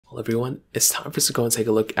Well everyone, it's time for us to go and take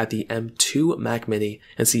a look at the M2 Mac Mini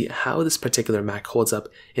and see how this particular Mac holds up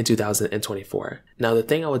in 2024. Now the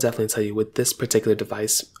thing I would definitely tell you with this particular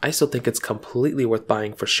device, I still think it's completely worth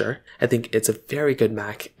buying for sure. I think it's a very good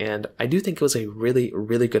Mac and I do think it was a really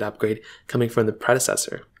good upgrade coming from the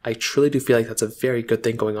predecessor. I truly do feel like that's a very good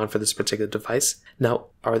thing going on for this particular device. Now,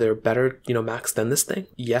 are there better, Macs than this thing?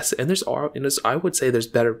 Yes, and I would say there's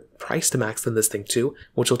better priced Macs than this thing too,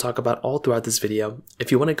 which we'll talk about all throughout this video.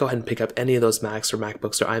 If you want to go ahead and pick up any of those Macs or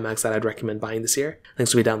MacBooks or iMacs that I'd recommend buying this year,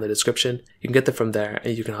 links will be down in the description. You can get them from there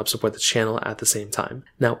and you can help support the channel at the same time.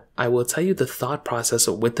 Now, I will tell you the thought process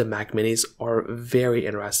with the Mac Minis are very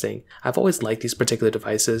interesting. I've always liked these particular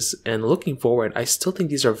devices and looking forward, I still think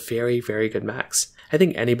these are very good Macs. I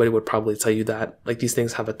think anybody would probably tell you that, like, these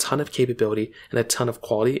things have a ton of capability and a ton of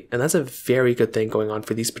quality, and that's a very good thing going on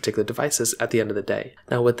for these particular devices at the end of the day.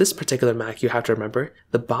 Now with this particular Mac, you have to remember,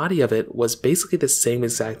 the body of it was basically the same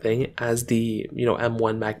exact thing as the,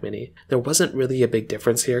 M1 Mac Mini. There wasn't really a big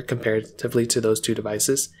difference here comparatively to those two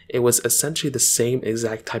devices. It was essentially the same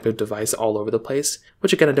exact type of device all over the place,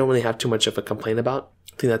 which again, I don't really have too much of a complaint about.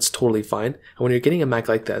 I think that's totally fine. And when you're getting a Mac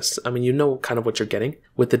like this, I mean, you know kind of what you're getting.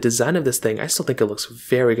 With the design of this thing, I still think it looks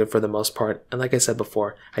very good for the most part. And like I said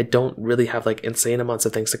before, I don't really have like insane amounts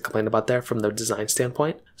of things to complain about there from the design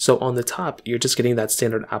standpoint. So on the top, you're just getting that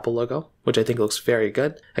standard Apple logo, which I think looks very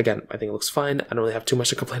good. Again, I think it looks fine. I don't really have too much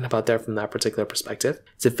to complain about there from that particular perspective.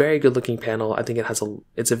 It's a very good looking panel. I think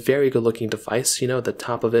it's a very good looking device. The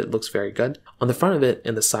top of it looks very good. On the front of it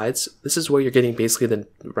and the sides, this is where you're getting basically the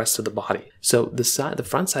rest of the body. So the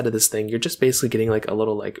front side of this thing, you're just basically getting like a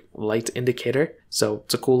little like light indicator. So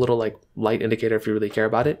it's a cool little like light indicator if you really care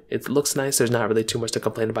about it. It looks nice. There's not really too much to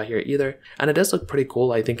complain about here either. And it does look pretty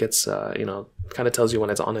cool. I think it's, kind of tells you when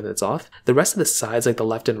it's on and it's off. The rest of the sides, like the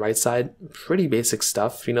left and right side, pretty basic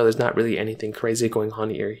stuff. There's not really anything crazy going on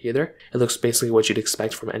here either. It looks basically what you'd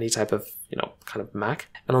expect from any type of, kind of Mac.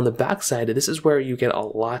 And on the back side, this is where you get a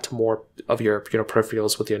lot more of your,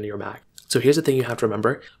 peripherals within your Mac. So here's the thing you have to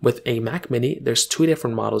remember. With a Mac Mini, there's two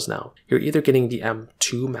different models now. You're either getting the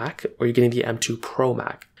M2 Mac or you're getting the M2 Pro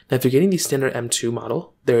Mac. Now, if you're getting the standard M2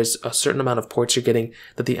 model, there's a certain amount of ports you're getting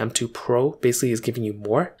that the M2 Pro basically is giving you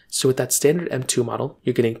more. So with that standard M2 model,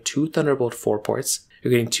 you're getting two Thunderbolt 4 ports,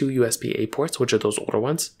 you're getting two USB-A ports, which are those older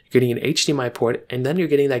ones, you're getting an HDMI port, and then you're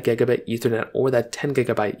getting that gigabit Ethernet or that 10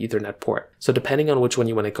 gigabyte Ethernet port. So depending on which one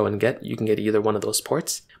you want to go and get, you can get either one of those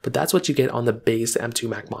ports, but that's what you get on the base M2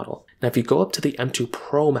 Mac model. Now, if you go up to the M2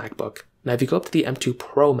 Pro MacBook, if you go up to the M2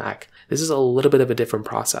 Pro Mac, this is a little bit of a different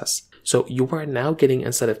process. So you are now getting,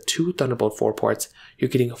 instead of two Thunderbolt 4 ports, you're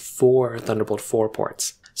getting four Thunderbolt 4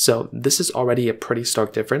 ports. So this is already a pretty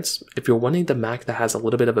stark difference. If you're wanting the Mac that has a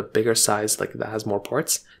little bit of a bigger size, like that has more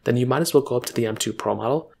ports, then you might as well go up to the M2 Pro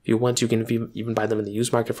model. If you want, you can even buy them in the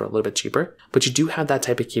used market for a little bit cheaper. But you do have that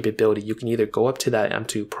type of capability. You can either go up to that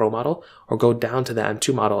M2 Pro model or go down to the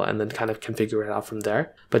M2 model and then kind of configure it out from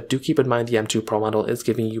there. But do keep in mind the M2 Pro model is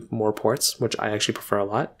giving you more ports, which I actually prefer a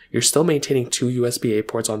lot. You're still maintaining two USB-A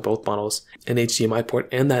ports on both models, an HDMI port,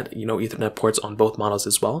 and that, Ethernet ports on both models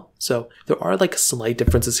as well. So there are like slight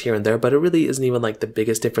differences here and there, but it really isn't even like the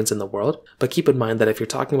biggest difference in the world. But keep in mind that if you're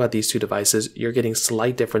talking about these two devices, you're getting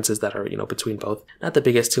slight differences that are, between both. Not the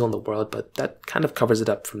biggest deal in the world, but that kind of covers it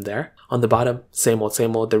up from there. On the bottom, same old,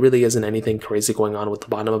 same old. There really isn't anything crazy going on with the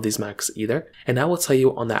bottom of these Macs either. And I will tell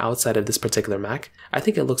you, on the outside of this particular Mac, I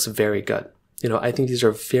think it looks very good. I think these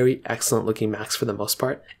are very excellent looking Macs for the most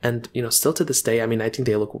part. And, still to this day, I mean, I think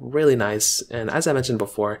they look really nice. And as I mentioned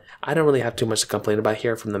before, I don't really have too much to complain about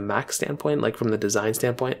here from the Mac standpoint, like from the design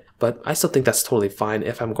standpoint, but I still think that's totally fine.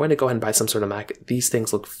 If I'm going to go ahead and buy some sort of Mac, these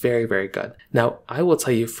things look very good. Now, I will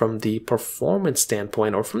tell you from the performance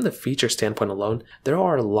standpoint or from the feature standpoint alone, there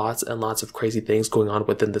are lots and lots of crazy things going on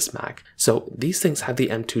within this Mac. So these things have the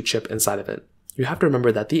M2 chip inside of it. You have to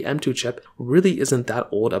remember that the M2 chip really isn't that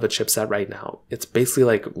old of a chipset right now. It's basically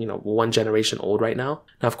like, one generation old right now.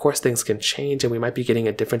 Now, of course, things can change and we might be getting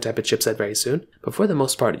a different type of chipset very soon. But for the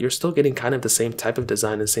most part, you're still getting kind of the same type of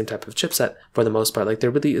design and same type of chipset for the most part. Like there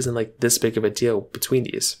really isn't like this big of a deal between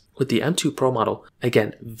these. With the M2 Pro model,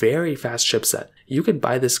 again, very fast chipset. You could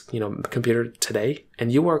buy this, computer today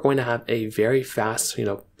and you are going to have a very fast,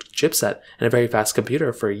 chipset and a very fast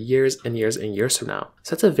computer for years and years and years from now.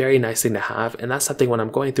 So that's a very nice thing to have, and that's something when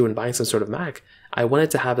I'm going through and buying some sort of Mac, I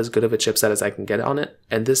wanted to have as good of a chipset as I can get on it,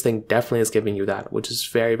 and this thing definitely is giving you that, which is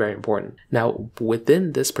very, very important. Now,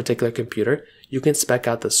 within this particular computer, you can spec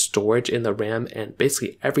out the storage in the RAM and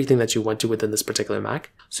basically everything that you want to within this particular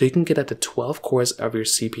Mac. So you can get up to 12 cores of your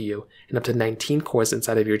CPU and up to 19 cores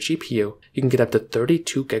inside of your GPU. You can get up to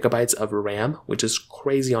 32 gigabytes of RAM, which is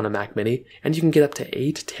crazy on a Mac Mini, and you can get up to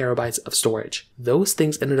 8 terabytes of storage. Those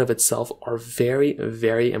things in and of itself are very,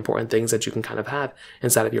 very important things that you can kind of have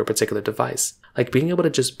inside of your particular device. Like being able to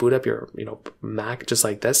just boot up your, Mac just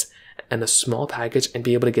like this and a small package and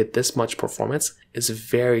be able to get this much performance is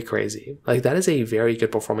very crazy. Like that is a very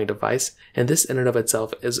good performing device, and this in and of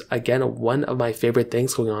itself is again one of my favorite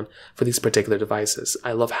things going on for these particular devices.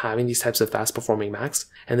 I love having these types of fast performing Macs,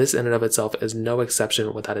 and this in and of itself is no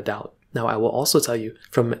exception without a doubt. Now I will also tell you,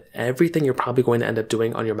 from everything you're probably going to end up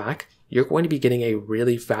doing on your Mac, you're going to be getting a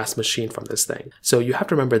really fast machine from this thing. So you have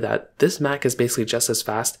to remember that this Mac is basically just as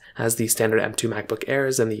fast as the standard M2 MacBook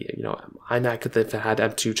Airs and the iMac that had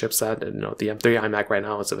M2 chipset, and the M3 iMac right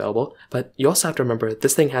now is available. But you also have to remember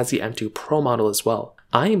this thing has the M2 Pro model as well.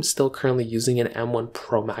 I am still currently using an M1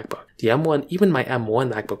 Pro MacBook. The M1, even my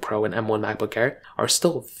M1 MacBook Pro and M1 MacBook Air are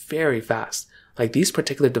still very fast. Like these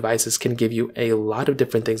particular devices can give you a lot of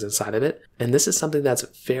different things inside of it. And this is something that's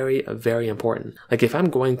very, very important. Like if I'm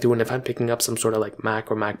going through and if I'm picking up some sort of like Mac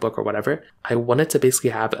or MacBook or whatever, I want it to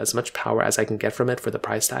basically have as much power as I can get from it for the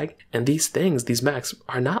price tag. And these things, these Macs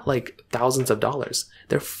are not like thousands of dollars.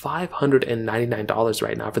 They're $599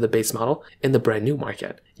 right now for the base model in the brand new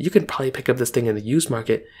market. You can probably pick up this thing in the used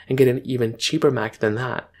market and get an even cheaper Mac than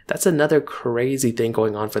that. That's another crazy thing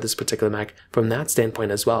going on for this particular Mac from that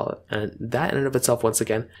standpoint as well. And that in and of itself, once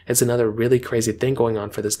again, is another really crazy thing going on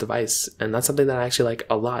for this device. And that's something that I actually like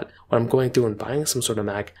a lot. When I'm going through and buying some sort of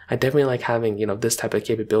Mac, I definitely like having, this type of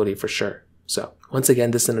capability for sure. So once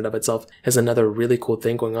again, this in and of itself is another really cool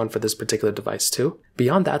thing going on for this particular device too.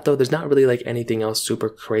 Beyond that though, there's not really like anything else super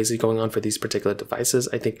crazy going on for these particular devices.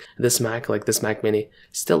 I think this Mac, like this Mac Mini,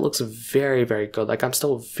 still looks very, very good. Like I'm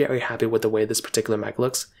still very happy with the way this particular Mac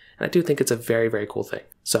looks. And I do think it's a very, very cool thing.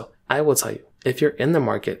 So I will tell you, if you're in the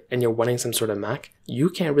market and you're wanting some sort of Mac, you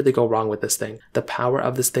can't really go wrong with this thing. The power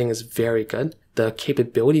of this thing is very good. The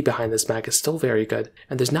capability behind this Mac is still very good.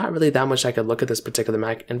 And there's not really that much I could look at this particular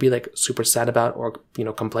Mac and be like super sad about or,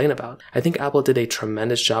 complain about. I think Apple did a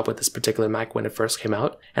tremendous job with this particular Mac when it first came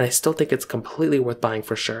out. And I still think it's completely worth buying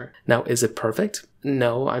for sure. Now, is it perfect?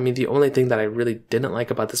 No. I mean, the only thing that I really didn't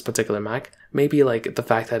like about this particular Mac, maybe like the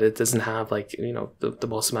fact that it doesn't have like, the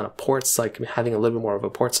most amount of ports, like having a little bit more of a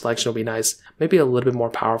port selection would be nice. Maybe a little bit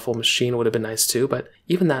more powerful machine would have been nice too. But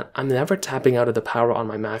even that, I'm never tapping out of the power on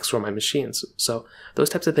my Macs or my machines. So those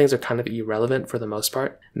types of things are kind of irrelevant for the most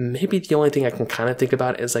part. Maybe the only thing I can kind of think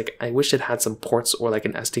about is like, I wish it had some ports or like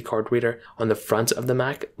an SD card reader on the front of the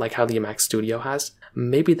Mac, like how the Mac Studio has.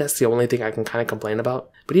 Maybe that's the only thing I can kind of complain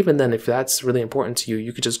about. But even then, if that's really important to you,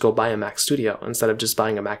 you could just go buy a Mac Studio instead of just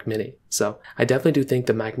buying a Mac Mini. So I definitely do think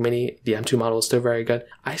the Mac Mini, the M2 model is still very good.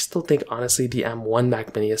 I still think honestly the M1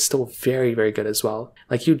 Mac Mini is still very, very good as well.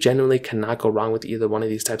 Like you genuinely cannot go wrong with either one of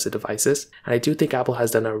these types of devices. And I do think Apple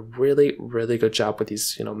has done a really, really good job with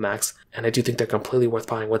these, Macs. And I do think they're completely worth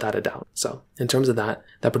buying without a doubt. So in terms of that,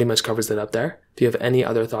 that pretty much covers it up there. If you have any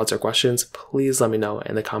other thoughts or questions, please let me know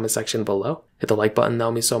in the comment section below. Hit the like button, that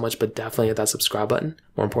would mean so much, but definitely hit that subscribe button.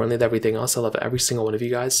 More importantly than everything else, I love every single one of you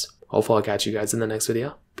guys. Hopefully I'll catch you guys in the next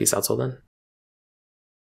video. Peace out till then.